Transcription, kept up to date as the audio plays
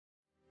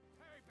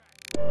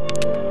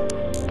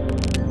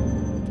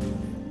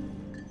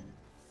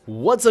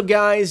What's up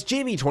guys,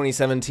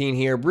 JB2017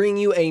 here, bringing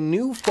you a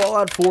new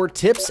Fallout 4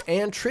 tips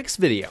and tricks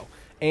video.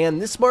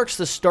 And this marks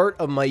the start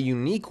of my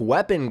unique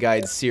weapon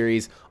guide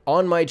series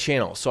on my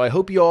channel, so I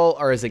hope you all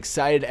are as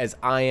excited as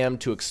I am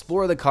to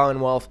explore the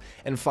Commonwealth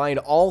and find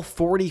all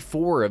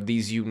 44 of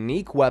these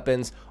unique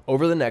weapons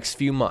over the next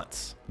few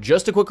months.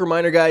 Just a quick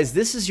reminder guys,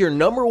 this is your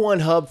 #1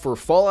 hub for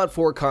Fallout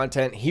 4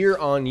 content here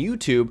on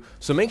YouTube,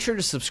 so make sure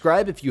to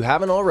subscribe if you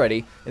haven't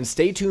already, and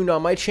stay tuned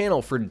on my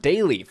channel for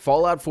daily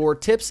Fallout 4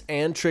 tips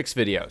and tricks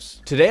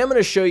videos. Today I'm going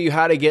to show you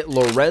how to get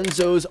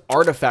Lorenzo's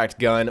artifact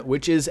gun,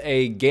 which is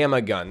a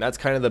gamma gun. That's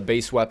kind of the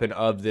base weapon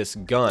of this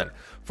gun.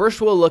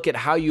 First we'll look at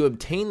how you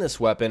obtain this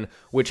weapon,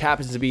 which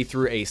happens to be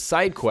through a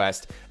side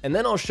quest, and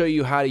then I'll show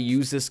you how to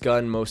use this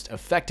gun most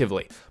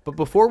effectively. But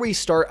before we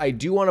start, I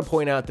do want to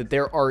point out that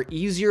there are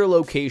easier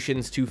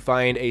locations to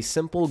find a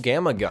simple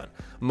gamma gun.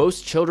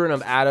 Most Children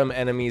of Adam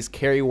enemies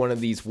carry one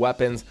of these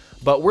weapons,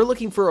 but we're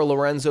looking for a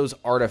Lorenzo's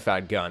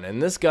artifact gun,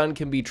 and this gun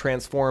can be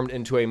transformed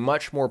into a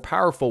much more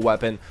powerful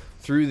weapon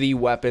through the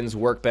weapons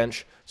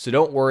workbench. So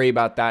don't worry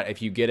about that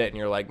if you get it and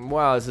you're like,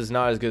 wow, this is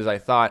not as good as I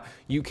thought.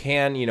 You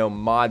can,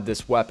 mod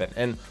this weapon.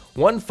 And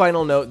one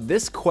final note,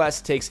 this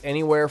quest takes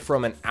anywhere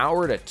from an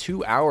hour to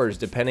 2 hours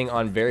depending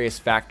on various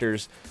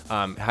factors,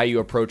 how you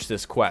approach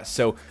this quest.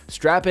 So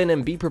strap in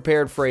and be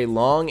prepared for a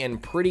long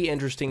and pretty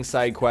interesting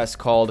side quest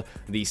called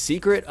The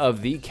Secret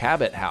of the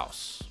Cabot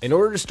House. In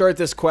order to start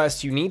this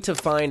quest, you need to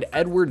find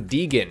Edward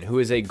Deegan, who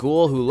is a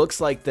ghoul who looks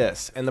like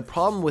this. And the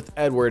problem with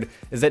Edward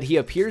is that he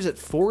appears at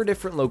 4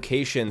 different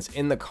locations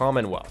in the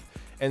Commonwealth.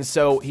 And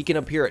so he can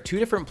appear at 2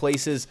 different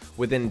places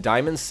within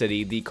Diamond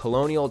City, the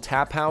Colonial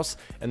Tap House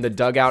and the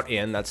Dugout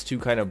Inn. That's 2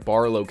 kind of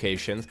bar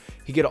locations.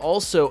 He could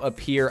also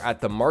appear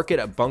at the market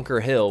at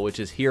Bunker Hill, which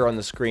is here on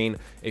the screen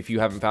if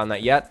you haven't found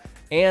that yet.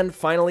 And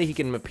finally, he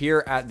can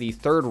appear at the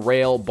Third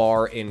Rail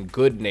bar in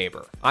Good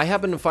Neighbor. I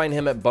happen to find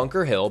him at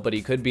Bunker Hill, but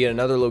he could be at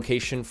another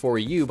location for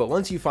you. But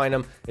once you find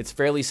him, it's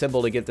fairly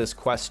simple to get this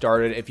quest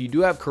started. If you do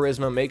have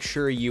charisma, make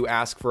sure you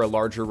ask for a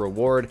larger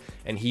reward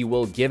and he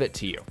will give it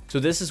to you. So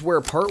this is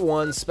where part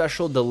 1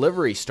 special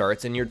delivery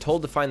starts, and you're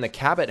told to find the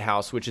Cabot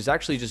House, which is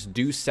actually just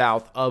due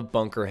south of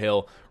Bunker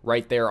Hill,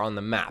 right there on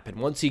the map. And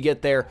once you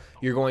get there,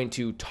 you're going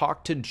to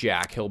talk to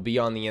Jack. He'll be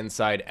on the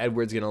inside.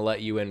 Edward's going to let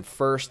you in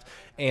first.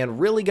 And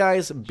really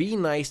guys, be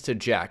nice to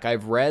Jack.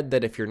 I've read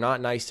that if you're not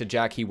nice to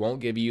Jack, he won't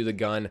give you the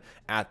gun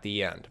at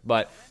the end.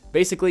 But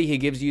basically, he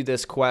gives you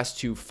this quest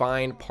to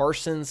find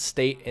Parsons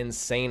State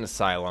Insane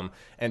Asylum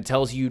and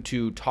tells you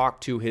to talk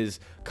to his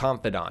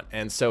confidant.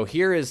 And so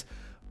here is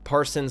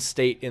Parsons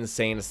State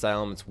Insane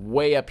Asylum. It's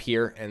way up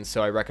here, and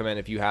so I recommend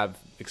if you have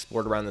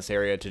explored around this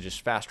area to just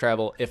fast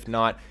travel. If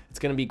not, it's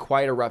going to be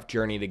quite a rough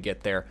journey to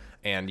get there,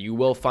 and you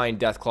will find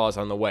death claws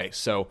on the way,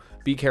 so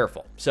be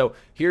careful. So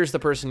here's the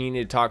person you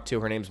need to talk to.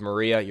 Her name's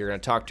Maria. You're going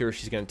to talk to her.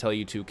 She's going to tell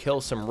you to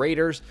kill some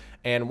raiders,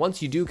 and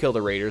once you do kill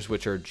the raiders,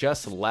 which are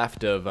just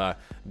left of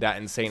that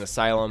insane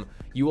asylum,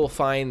 you will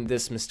find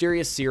this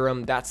mysterious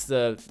serum. That's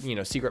the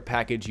secret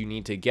package you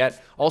need to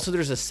get. Also,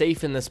 there's a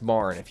safe in this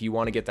barn. If you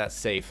want to get that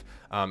safe,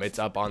 it's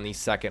up on the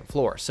 2nd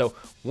floor. So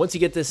once you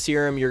get this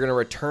serum, you're going to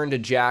return to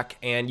Jack,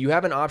 and you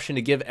have an option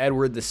to give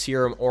Edward the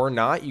serum or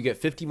not. You get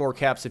 50 more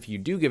caps if you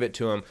do give it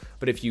to him,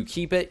 but if you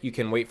keep it, you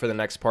can wait for the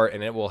next part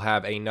and it will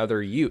have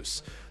another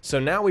use. So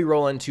now we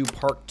roll into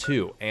part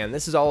 2, and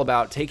this is all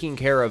about taking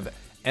care of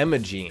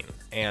Imogen,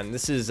 and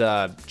this is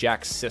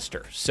Jack's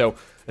sister. So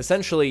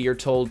essentially, you're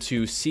told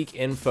to seek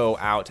info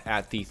out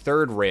at the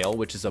Third Rail,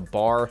 which is a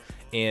bar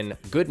in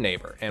Good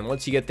Neighbor. And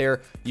once you get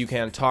there, you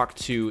can talk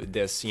to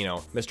this,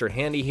 Mr.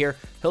 Handy here.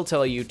 He'll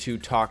tell you to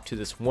talk to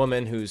this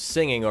woman who's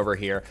singing over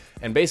here.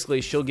 And basically,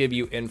 she'll give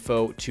you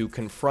info to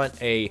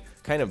confront a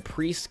kind of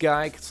priest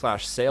guy /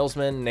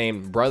 salesman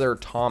named Brother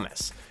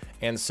Thomas.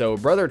 And so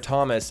Brother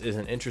Thomas is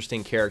an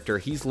interesting character.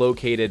 He's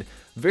located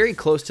very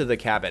close to the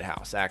Cabot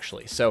House,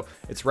 actually. So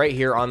it's right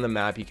here on the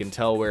map. You can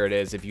tell where it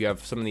is. If you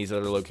have some of these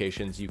other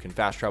locations, you can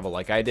fast travel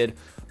like I did.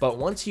 But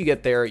once you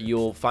get there,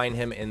 you'll find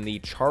him in the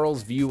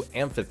Charles View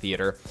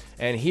Amphitheater.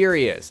 And here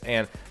he is.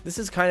 And this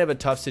is kind of a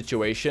tough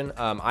situation.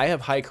 I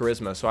have high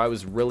charisma, so I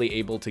was really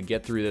able to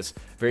get through this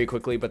very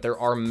quickly. But there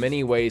are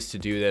many ways to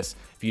do this.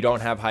 If you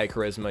don't have high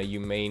charisma,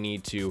 you may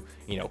need to,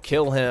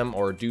 kill him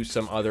or do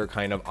some other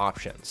kind of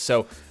options.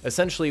 So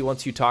essentially,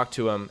 once you talk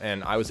to him,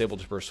 and I was able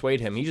to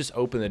persuade him, he just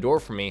opened the door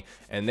for me,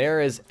 and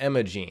there is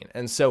Imogen.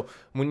 And so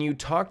when you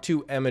talk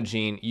to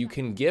Imogen, you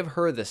can give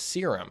her the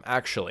serum,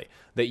 actually,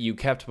 that you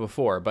kept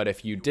before. But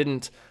if you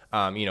didn't,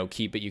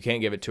 keep it, you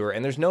can't give it to her.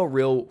 And there's no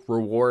real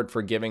reward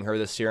for giving her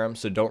the serum,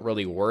 so don't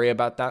really worry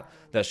about that.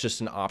 That's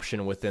just an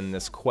option within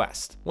this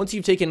quest. Once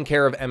you've taken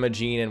care of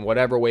Imogen in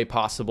whatever way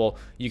possible,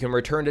 you can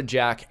return to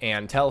Jack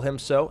and tell him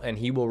so, and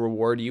he will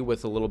reward you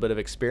with a little bit of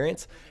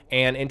experience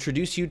and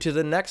introduce you to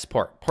the next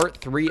part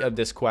 3 of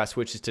this quest,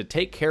 which is to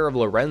take care of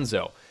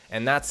Lorenzo.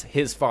 And that's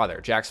his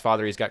father, Jack's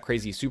father. He's got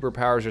crazy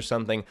superpowers or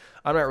something.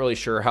 I'm not really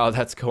sure how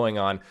that's going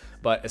on,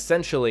 but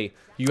essentially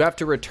you have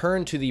to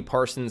return to the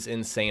Parsons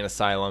Insane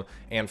Asylum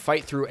and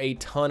fight through a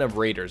ton of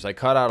raiders. I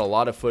cut out a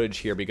lot of footage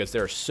here because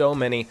there are so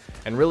many,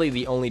 and really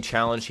the only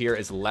challenge here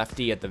is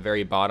Lefty at the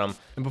very bottom.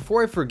 And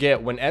before I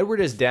forget, when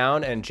Edward is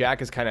down and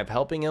Jack is kind of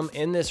helping him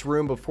in this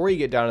room before you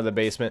get down to the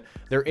basement,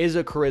 there is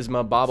a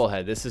charisma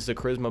bobblehead. This is a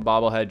charisma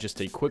bobblehead,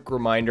 just a quick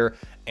reminder,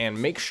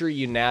 and make sure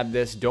you nab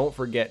this. Don't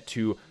forget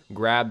to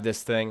grab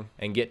this thing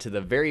and get to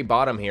the very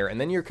bottom here, and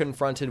then you're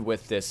confronted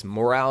with this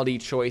morality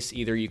choice.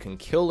 Either you can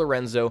kill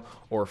Lorenzo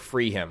or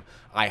free him.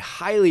 I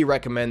highly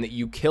recommend that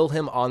you kill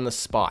him on the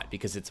spot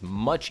because it's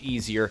much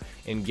easier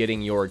in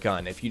getting your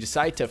gun. If you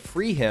decide to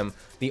free him,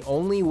 the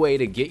only way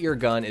to get your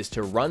gun is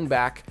to run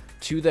back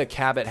to the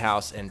Cabot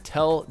house and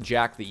tell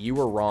Jack that you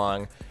were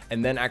wrong,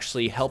 and then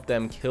actually help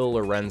them kill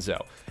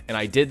Lorenzo. And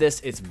I did this.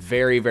 It's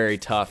very, very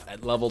tough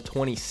at level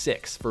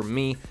 26. For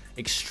me,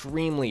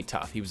 extremely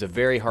tough. He was a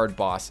very hard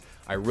boss.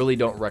 I really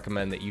don't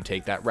recommend that you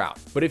take that route.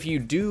 But if you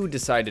do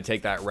decide to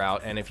take that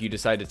route, and if you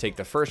decide to take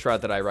the first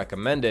route that I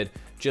recommended,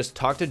 just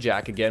talk to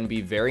Jack again,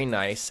 be very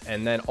nice,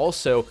 and then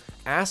also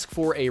ask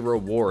for a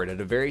reward. At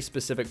a very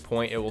specific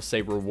point, it will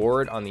say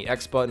reward on the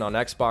X button on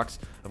Xbox.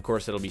 Of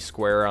course, it'll be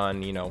square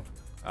on,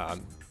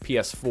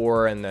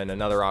 PS4, and then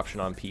another option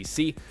on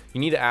PC.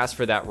 You need to ask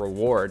for that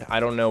reward. I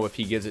don't know if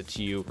he gives it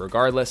to you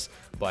regardless,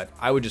 but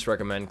I would just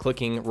recommend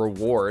clicking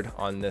reward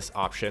on this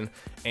option,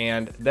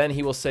 and then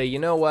he will say, you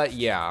know what,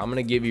 yeah, I'm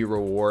gonna give you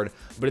reward,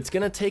 but it's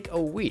gonna take a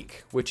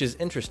week, which is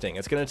interesting.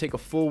 It's gonna take a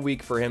full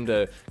week for him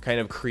to kind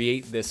of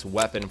create this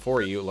weapon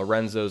for you,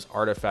 Lorenzo's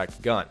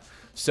artifact gun.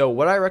 So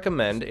what I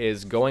recommend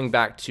is going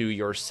back to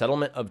your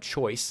settlement of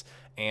choice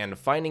and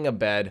finding a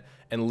bed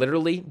and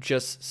literally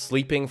just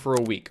sleeping for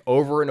a week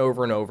over and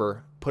over and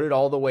over. Put it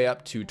all the way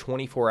up to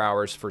 24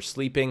 hours for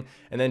sleeping,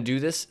 and then do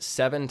this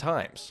 7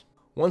 times.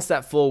 Once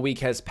that full week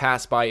has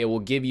passed by, it will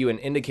give you an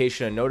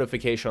indication, a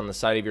notification on the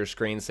side of your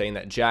screen saying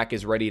that Jack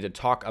is ready to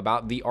talk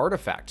about the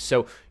artifact.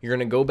 So you're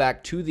going to go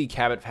back to the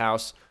Cabot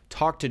house,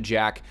 talk to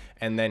Jack,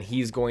 and then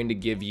he's going to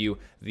give you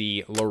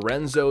the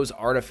LORENZO'S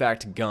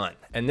artifact gun.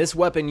 And this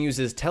weapon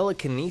uses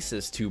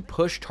telekinesis to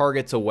push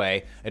targets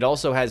away. It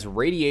also has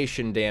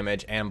radiation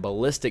damage and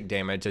ballistic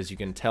damage, as you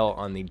can tell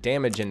on the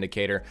damage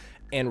indicator.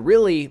 And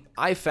really,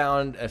 I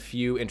found a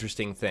few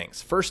interesting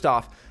things. First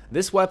off,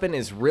 this weapon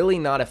is really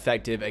not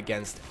effective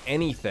against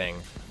anything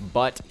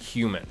but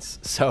humans.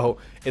 So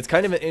it's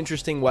kind of an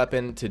interesting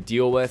weapon to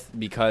deal with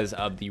because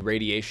of the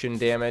radiation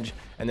damage,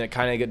 and then it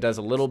kind of does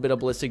a little bit of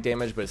ballistic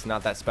damage, but it's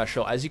not that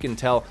special. As you can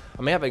tell,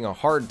 I'm having a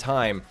hard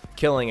time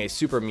killing a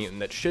super mutant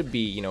that should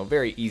be,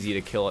 very easy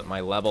to kill at my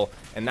level,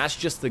 and that's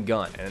just the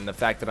gun. And the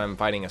fact that I'm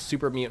fighting a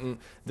super mutant,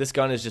 this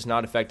gun is just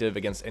not effective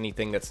against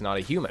anything that's not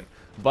a human.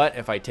 But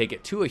if I take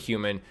it to a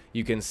human,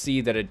 you can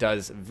see that it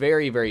does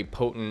very, very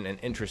potent and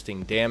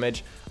interesting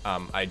damage.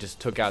 I just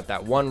took out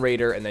that one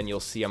raider, and then you'll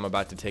see I'm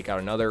about to take out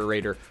another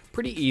raider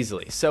pretty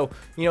easily. So,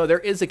 there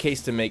is a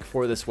case to make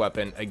for this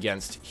weapon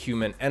against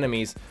human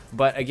enemies,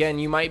 but again,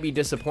 you might be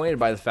disappointed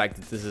by the fact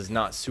that this is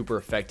not super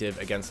effective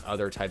against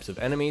other types of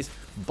enemies,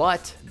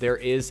 but there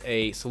is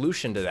a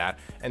solution to that,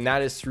 and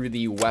that is through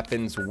the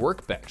weapons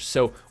workbench.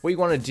 So what you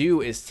want to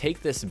do is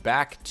take this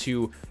back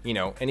to,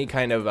 any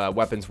kind of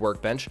weapons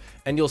workbench,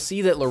 and you'll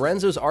see that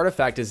Lorenzo's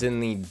artifact is in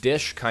the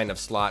dish kind of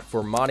slot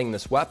for modding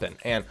this weapon.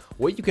 And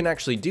what you can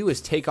actually do is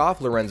take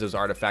off Lorenzo's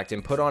artifact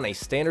and put on a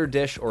standard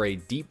dish or a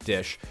deep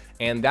dish,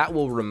 and that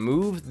will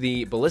remove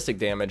the ballistic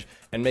damage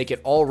and make it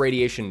all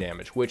radiation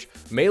damage, which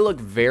may look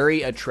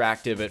very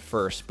attractive at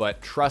first,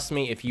 but trust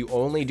me, if you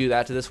only do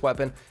that to this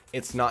weapon,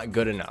 it's not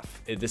good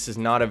enough. This is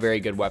not a very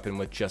good weapon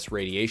with just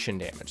radiation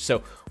damage.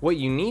 So what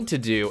you need to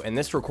do, and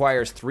this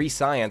requires 3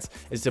 science,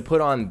 is to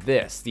put on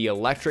this, the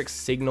electric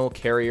signal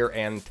carrier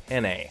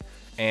antennae.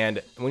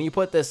 And when you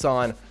put this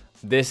on,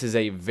 this is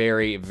a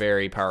very,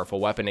 very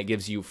powerful weapon. It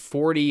gives you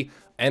 40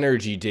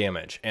 energy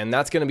damage, and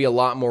that's going to be a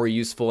lot more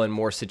useful in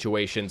more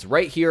situations.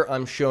 Right here,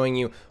 I'm showing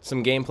you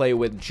some gameplay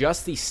with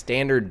just the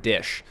standard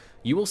dish.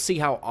 You will see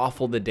how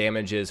awful the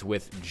damage is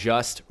with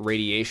just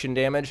radiation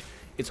damage.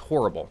 It's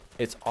horrible.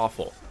 It's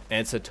awful.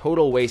 And it's a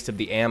total waste of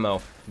the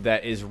ammo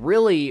that is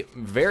really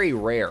very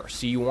rare.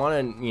 So you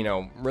want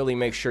to, really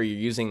make sure you're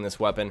using this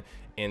weapon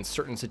in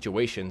certain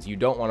situations. You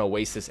don't want to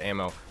waste this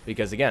ammo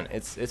because, again,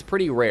 it's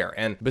pretty rare.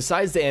 And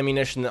besides the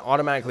ammunition that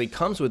automatically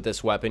comes with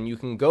this weapon, you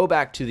can go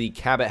back to the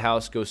Cabot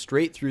house, go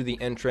straight through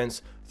the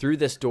entrance, through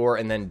this door,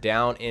 and then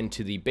down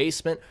into the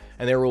basement,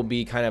 and there will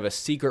be kind of a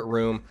secret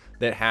room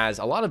that has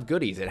a lot of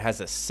goodies. It has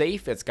a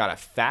safe, it's got a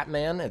Fat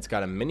Man, it's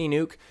got a mini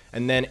nuke,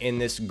 and then in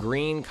this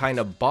green kind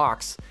of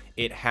box,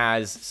 it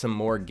has some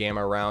more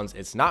gamma rounds.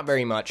 It's not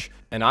very much,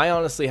 and I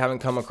honestly haven't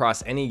come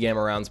across any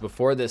gamma rounds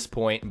before this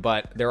point,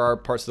 but there are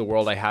parts of the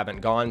world I haven't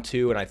gone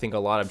to, and I think a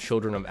lot of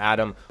Children of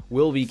Adam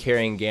will be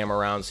carrying gamma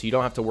rounds, so you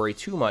don't have to worry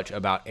too much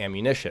about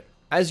ammunition.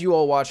 As you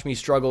all watch me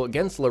struggle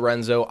against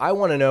Lorenzo, I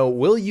want to know,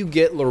 will you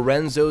get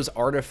Lorenzo's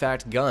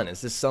artifact gun?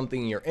 Is this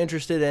something you're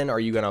interested in? Are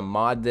you going to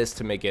mod this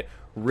to make it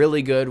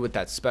really good with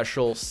that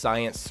special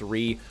Science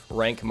 3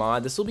 rank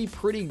mod. This will be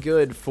pretty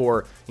good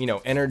for, you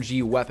know,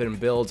 energy weapon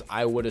builds.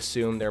 I would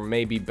assume there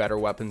may be better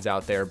weapons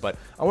out there, but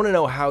I want to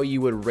know how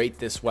you would rate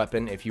this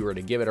weapon if you were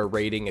to give it a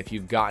rating, if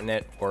you've gotten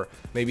it, or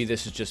maybe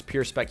this is just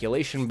pure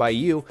speculation by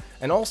you.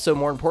 And also,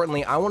 more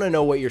importantly, I want to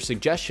know what your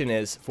suggestion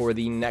is for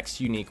the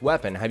next unique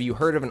weapon. Have you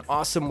heard of an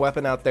awesome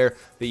weapon out there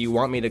that you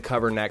want me to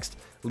cover next?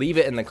 Leave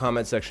it in the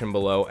comment section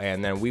below,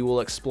 and then we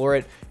will explore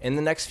it in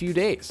the next few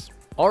days.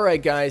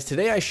 Alright guys,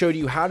 today I showed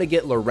you how to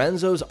get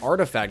Lorenzo's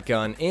artifact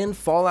gun in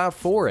Fallout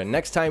 4, and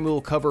next time we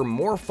will cover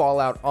more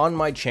Fallout on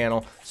my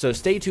channel, so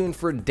stay tuned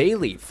for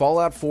daily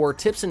Fallout 4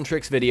 tips and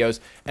tricks videos,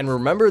 and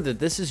remember that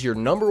this is your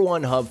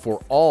 #1 hub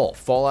for all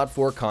Fallout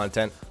 4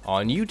 content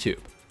on YouTube.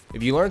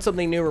 If you learned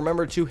something new,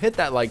 remember to hit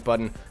that like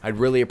button. I'd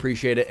really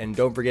appreciate it, and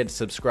don't forget to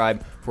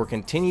subscribe for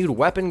continued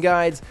weapon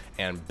guides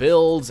and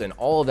builds, and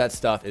all of that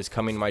stuff is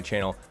coming to my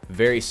channel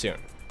very soon.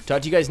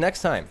 Talk to you guys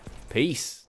next time. Peace.